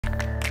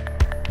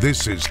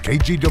This is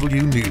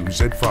KGW News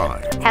at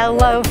 5.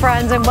 Hello,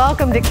 friends, and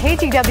welcome to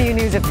KGW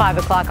News at 5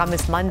 o'clock on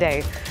this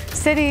Monday.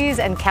 Cities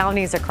and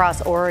counties across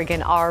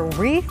Oregon are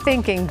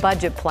rethinking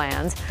budget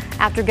plans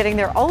after getting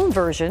their own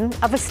version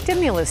of a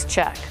stimulus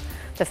check.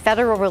 The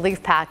federal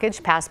relief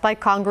package passed by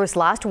Congress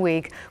last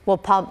week will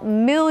pump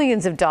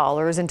millions of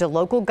dollars into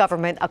local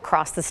government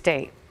across the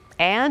state.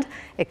 And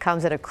it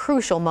comes at a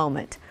crucial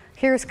moment.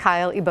 Here's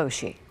Kyle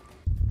Iboshi.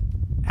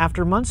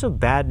 After months of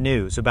bad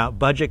news about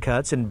budget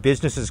cuts and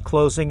businesses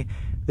closing,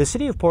 the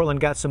city of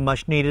Portland got some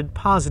much-needed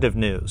positive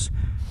news.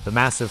 The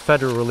massive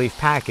federal relief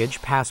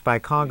package passed by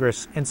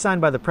Congress and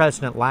signed by the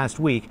president last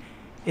week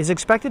is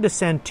expected to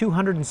send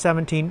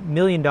 $217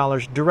 million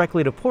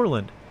directly to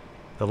Portland.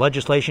 The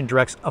legislation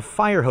directs a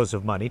fire hose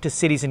of money to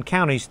cities and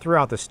counties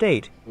throughout the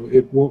state.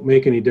 It won't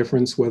make any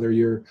difference whether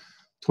you're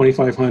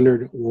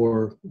 2,500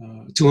 or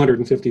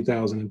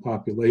 250,000 in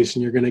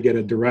population. You're going to get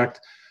a direct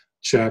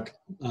check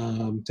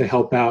to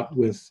help out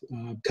with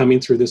coming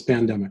through this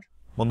pandemic.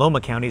 Multnomah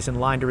County is in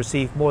line to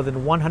receive more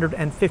than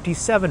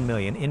 $157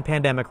 million in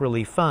pandemic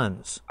relief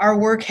funds. Our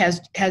work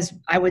has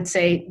I would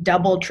say,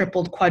 doubled,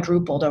 tripled,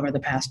 quadrupled over the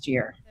past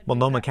year.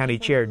 Multnomah County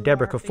Chair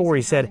Deborah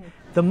Kafoury said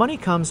the money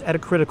comes at a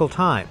critical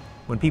time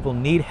when people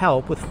need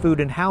help with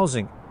food and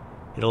housing.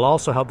 It'll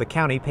also help the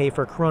county pay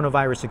for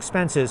coronavirus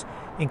expenses,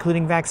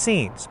 including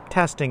vaccines,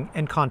 testing,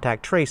 and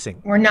contact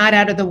tracing. We're not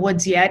out of the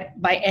woods yet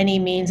by any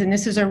means, and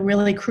this is a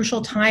really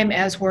crucial time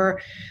as we're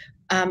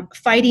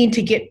fighting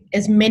to get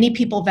as many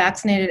people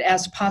vaccinated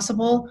as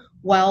possible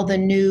while the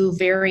new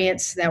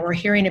variants that we're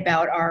hearing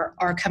about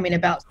are coming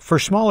about. For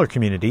smaller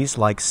communities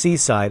like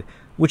Seaside,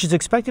 which is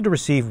expected to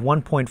receive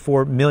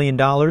 $1.4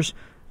 million,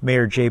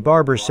 Mayor Jay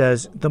Barber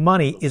says the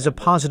money is a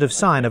positive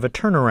sign of a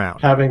turnaround.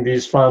 Having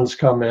these funds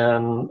come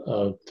in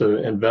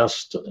to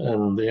invest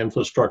in the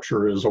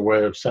infrastructure is a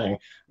way of saying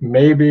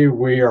maybe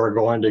we are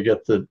going to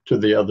get to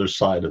the other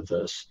side of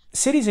this.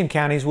 Cities and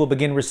counties will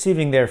begin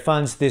receiving their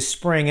funds this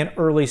spring and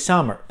early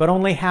summer, but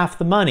only half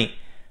the money.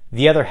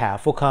 The other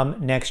half will come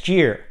next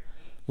year.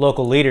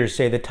 Local leaders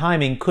say the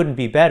timing couldn't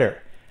be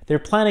better. They're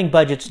planning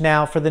budgets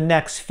now for the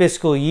next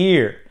fiscal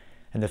year,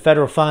 and the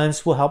federal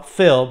funds will help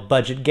fill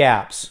budget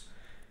gaps.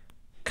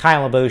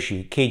 Kyle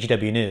Iboshi,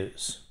 KGW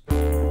News.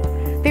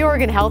 The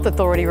Oregon Health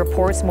Authority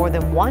reports more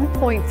than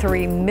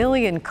 1.3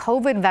 million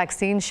COVID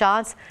vaccine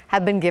shots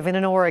have been given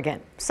in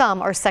Oregon. Some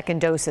are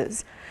second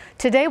doses.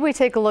 Today we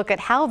take a look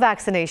at how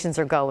vaccinations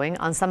are going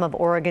on some of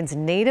Oregon's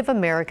Native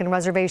American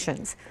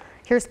reservations.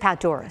 Here's Pat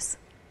Doris.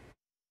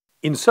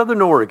 In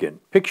southern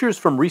Oregon, pictures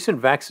from recent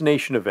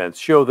vaccination events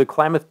show the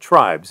Klamath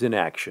tribes in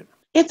action.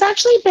 It's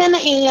actually been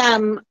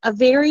a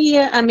very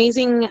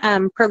amazing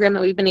program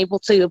that we've been able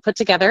to put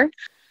together.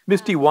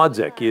 Misty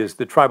Wadzek is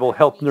the tribal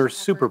health nurse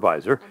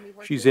supervisor.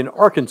 She's in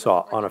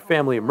Arkansas on a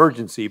family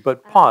emergency,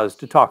 but paused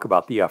to talk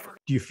about the effort.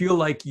 Do you feel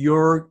like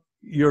your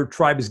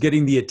tribe is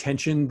getting the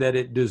attention that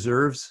it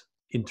deserves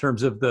in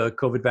terms of the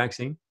COVID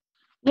vaccine?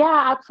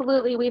 Yeah,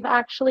 absolutely. We've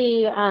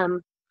actually,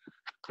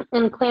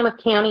 in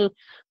Klamath County,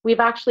 we've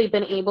actually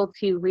been able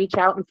to reach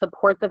out and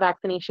support the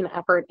vaccination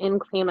effort in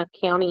Klamath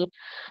County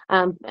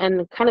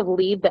and kind of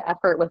lead the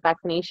effort with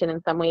vaccination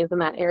in some ways in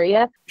that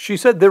area. She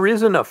said there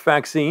is enough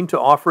vaccine to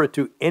offer it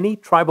to any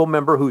tribal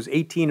member who's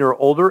 18 or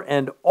older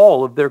and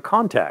all of their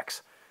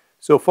contacts.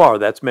 So far,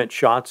 that's meant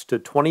shots to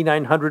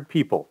 2,900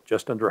 people,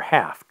 just under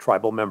half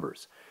tribal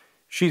members.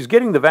 She's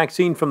getting the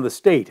vaccine from the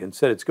state and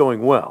said it's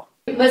going well.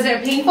 Was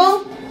it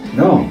painful?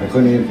 No, I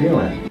couldn't even feel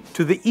it.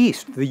 To the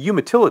east, the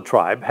Umatilla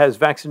tribe has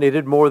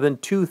vaccinated more than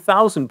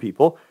 2,000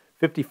 people.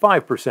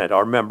 55%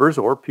 are members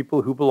or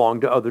people who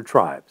belong to other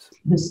tribes.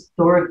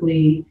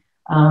 Historically,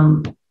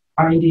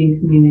 our Indian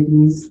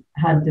communities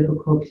had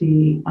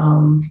difficulty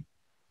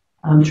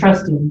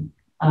trusting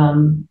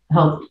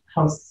health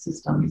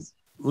systems.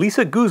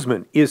 Lisa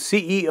Guzman is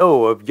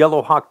CEO of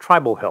Yellow Hawk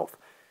Tribal Health.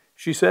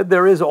 She said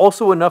there is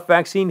also enough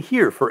vaccine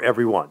here for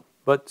everyone,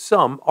 but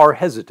some are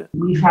hesitant.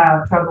 We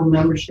have tribal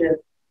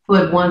membership who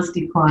had once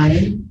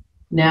declined,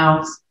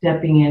 now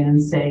stepping in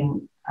and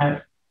saying,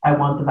 I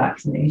want the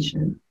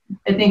vaccination.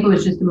 I think it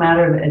was just a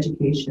matter of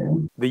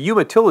education. The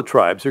Umatilla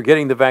tribes are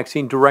getting the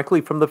vaccine directly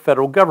from the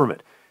federal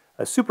government.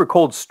 A super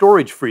cold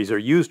storage freezer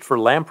used for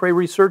lamprey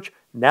research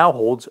now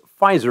holds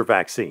Pfizer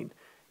vaccine.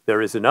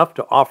 There is enough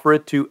to offer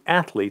it to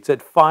athletes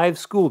at 5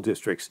 school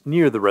districts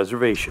near the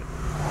reservation.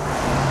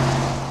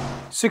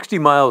 60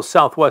 miles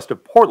southwest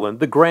of Portland,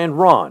 the Grand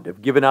Ronde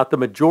have given out the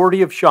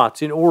majority of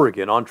shots in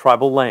Oregon on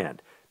tribal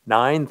land,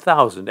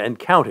 9,000 and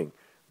counting,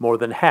 more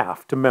than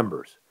half to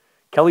members.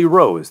 Kelly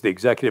Rowe is the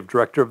executive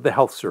director of the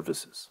health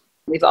services.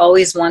 We've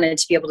always wanted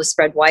to be able to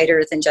spread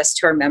wider than just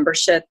to our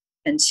membership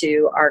and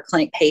to our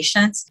clinic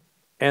patients.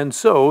 And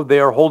so they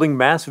are holding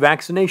mass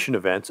vaccination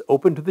events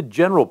open to the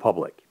general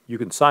public. You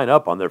can sign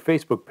up on their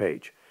Facebook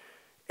page.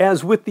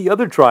 As with the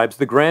other tribes,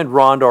 the Grand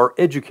Ronde are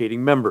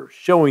educating members,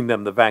 showing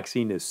them the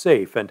vaccine is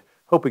safe and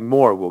hoping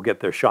more will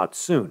get their shots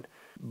soon.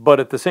 But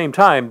at the same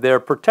time, they're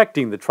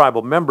protecting the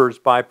tribal members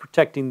by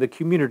protecting the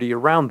community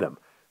around them,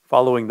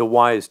 following the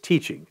wise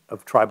teaching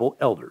of tribal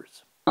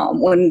elders.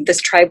 when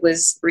this tribe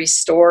was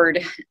restored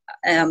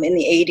in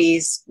the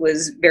 80s,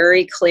 was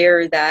very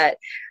clear that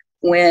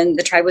when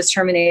the tribe was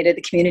terminated,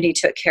 the community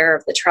took care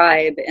of the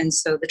tribe, and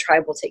so the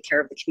tribe will take care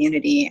of the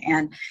community.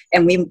 And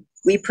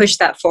we push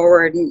that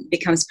forward and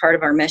becomes part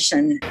of our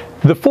mission.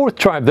 The fourth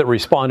tribe that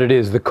responded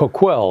is the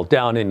Coquel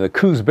down in the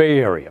Coos Bay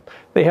area.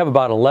 They have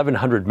about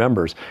 1,100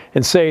 members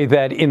and say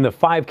that in the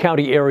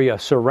 5-county area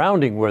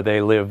surrounding where they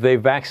live, they've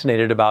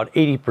vaccinated about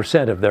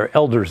 80% of their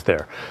elders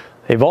there.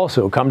 They've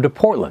also come to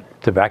Portland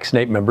to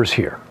vaccinate members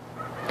here.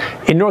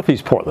 In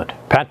Northeast Portland,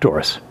 Pat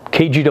Doris,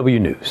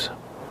 KGW News.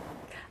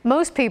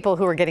 Most people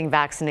who are getting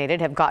vaccinated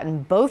have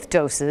gotten both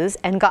doses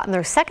and gotten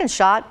their second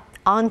shot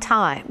on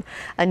time.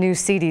 A new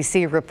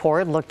CDC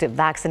report looked at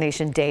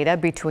vaccination data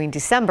between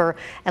December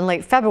and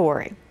late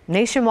February.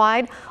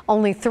 Nationwide,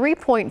 only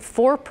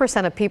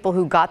 3.4% of people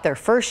who got their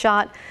first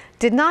shot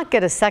did not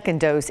get a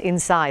second dose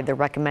inside the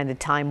recommended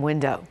time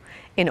window.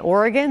 In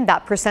Oregon,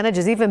 that percentage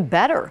is even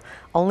better.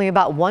 Only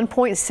about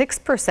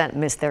 1.6%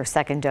 missed their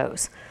second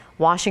dose.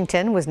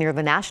 Washington was near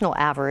the national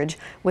average,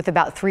 with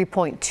about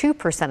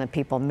 3.2% of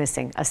people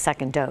missing a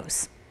second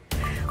dose.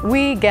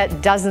 We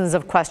get dozens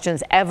of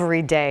questions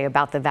every day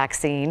about the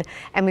vaccine,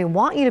 and we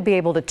want you to be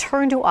able to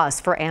turn to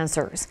us for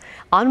answers.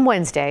 On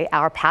Wednesday,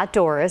 our Pat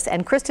Doris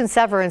and Kristen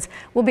Severance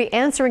will be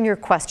answering your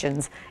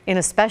questions in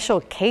a special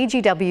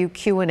KGW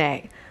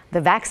Q&A,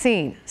 the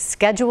vaccine,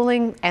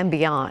 scheduling, and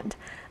beyond.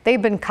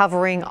 They've been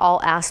covering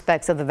all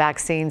aspects of the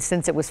vaccine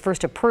since it was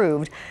first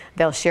approved.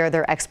 They'll share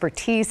their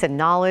expertise and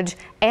knowledge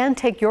and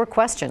take your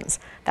questions.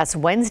 That's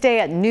Wednesday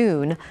at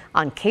noon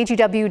on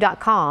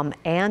KGW.com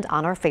and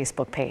on our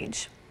Facebook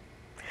page.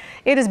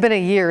 It has been a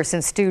year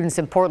since students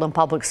in Portland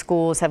Public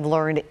Schools have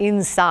learned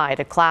inside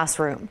a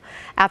classroom.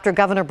 After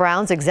Governor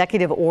Brown's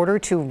executive order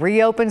to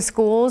reopen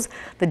schools,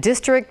 the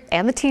district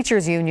and the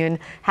teachers union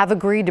have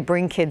agreed to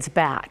bring kids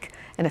back.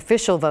 An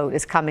official vote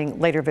is coming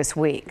later this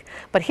week.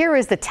 But here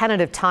is the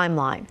tentative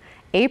timeline.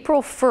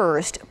 April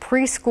 1st,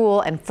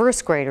 preschool and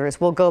first graders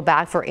will go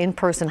back for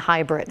in-person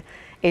hybrid.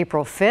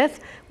 April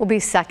 5th will be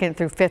second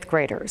through fifth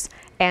graders,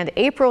 and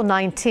April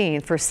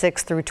 19th for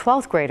 6th through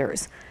 12th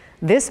graders.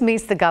 This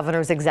meets the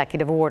governor's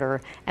executive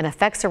order and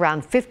affects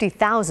around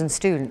 50,000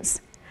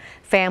 students.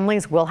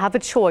 Families will have a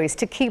choice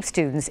to keep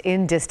students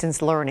in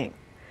distance learning.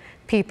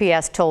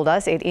 PPS told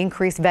us it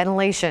increased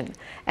ventilation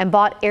and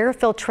bought air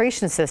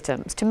filtration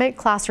systems to make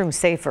classrooms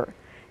safer.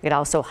 It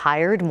also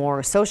hired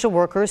more social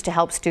workers to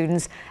help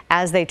students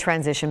as they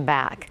transition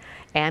back,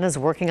 and is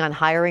working on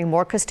hiring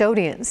more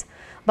custodians.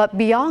 But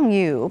Byong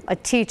Yu, a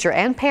teacher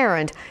and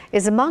parent,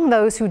 is among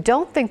those who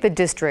don't think the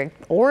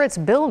district or its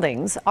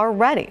buildings are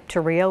ready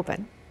to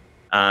reopen.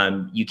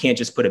 You can't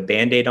just put a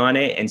Band-Aid on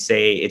it and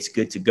say it's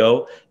good to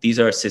go. These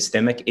are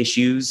systemic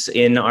issues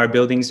in our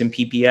buildings in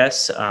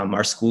PPS.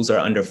 Our schools are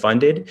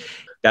underfunded.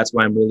 That's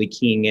why I'm really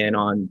keying in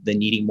on the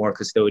needing more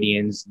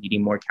custodians,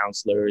 needing more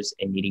counselors,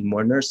 and needing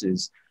more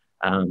nurses.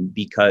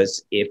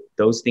 Because if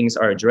those things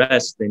are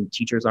addressed, then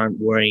teachers aren't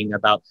worrying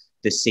about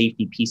the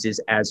safety pieces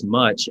as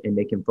much, and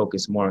they can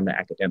focus more on the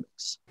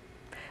academics.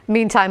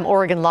 Meantime,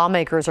 Oregon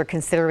lawmakers are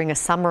considering a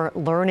summer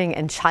learning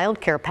and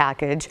child care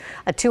package,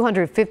 a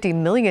 $250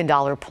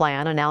 million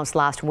plan announced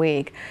last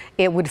week.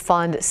 It would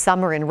fund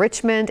summer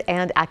enrichment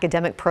and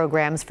academic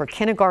programs for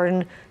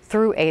kindergarten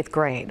through 8th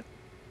grade.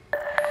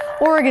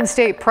 Oregon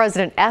State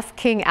President F.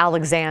 King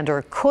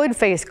Alexander could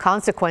face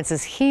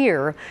consequences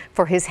here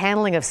for his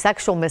handling of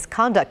sexual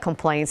misconduct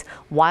complaints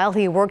while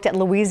he worked at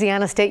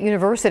Louisiana State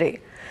University.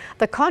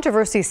 The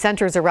controversy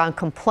centers around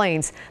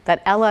complaints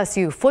that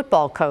LSU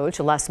football coach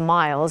Les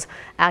Miles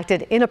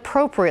acted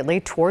inappropriately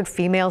toward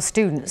female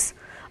students.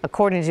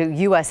 According to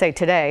USA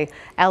Today,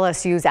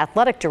 LSU's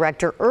athletic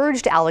director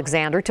urged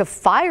Alexander to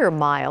fire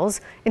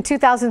Miles in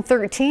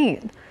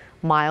 2013.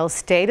 Miles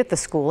stayed at the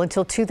school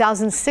until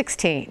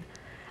 2016.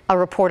 A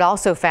report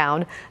also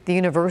found the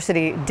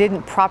university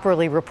didn't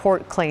properly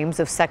report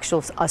claims of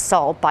sexual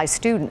assault by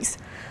students.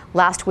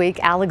 Last week,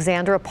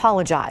 Alexander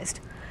apologized.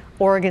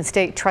 Oregon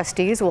State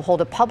trustees will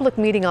hold a public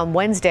meeting on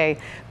Wednesday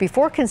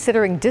before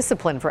considering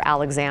discipline for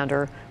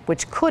Alexander,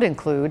 which could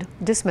include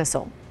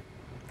dismissal.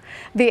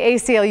 The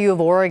ACLU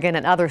of Oregon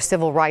and other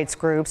civil rights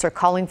groups are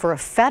calling for a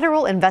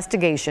federal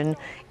investigation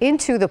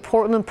into the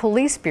Portland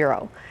Police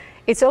Bureau.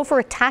 It's over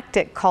a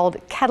tactic called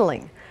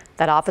kettling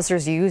that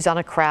officers used on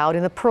a crowd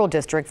in the Pearl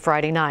District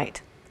Friday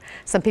night.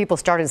 Some people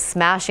started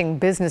smashing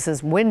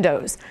businesses'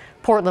 windows.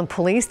 Portland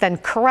police then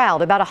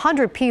corralled about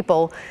 100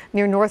 people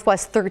near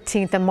Northwest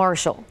 13th and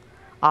Marshall.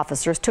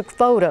 Officers took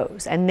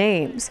photos and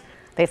names.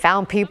 They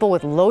found people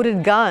with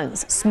loaded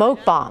guns,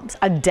 smoke bombs,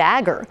 a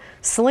dagger,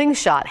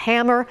 slingshot,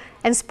 hammer,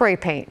 and spray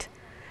paint.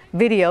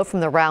 Video from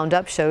the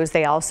roundup shows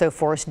they also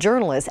forced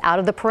journalists out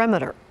of the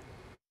perimeter.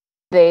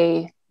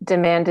 They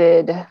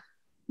demanded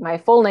my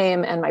full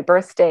name and my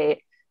birth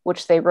date,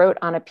 which they wrote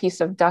on a piece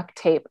of duct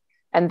tape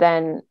and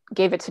then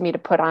gave it to me to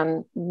put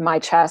on my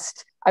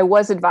chest. I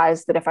was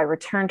advised that if I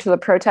returned to the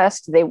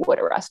protest, they would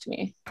arrest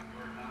me.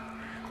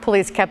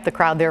 Police kept the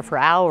crowd there for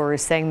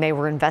hours, saying they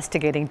were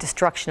investigating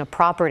destruction of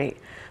property.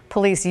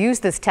 Police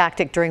used this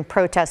tactic during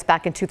protests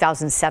back in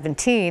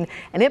 2017,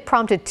 and it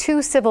prompted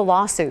 2 civil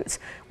lawsuits,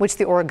 which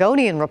the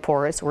Oregonian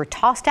reports were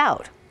tossed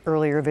out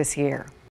earlier this year.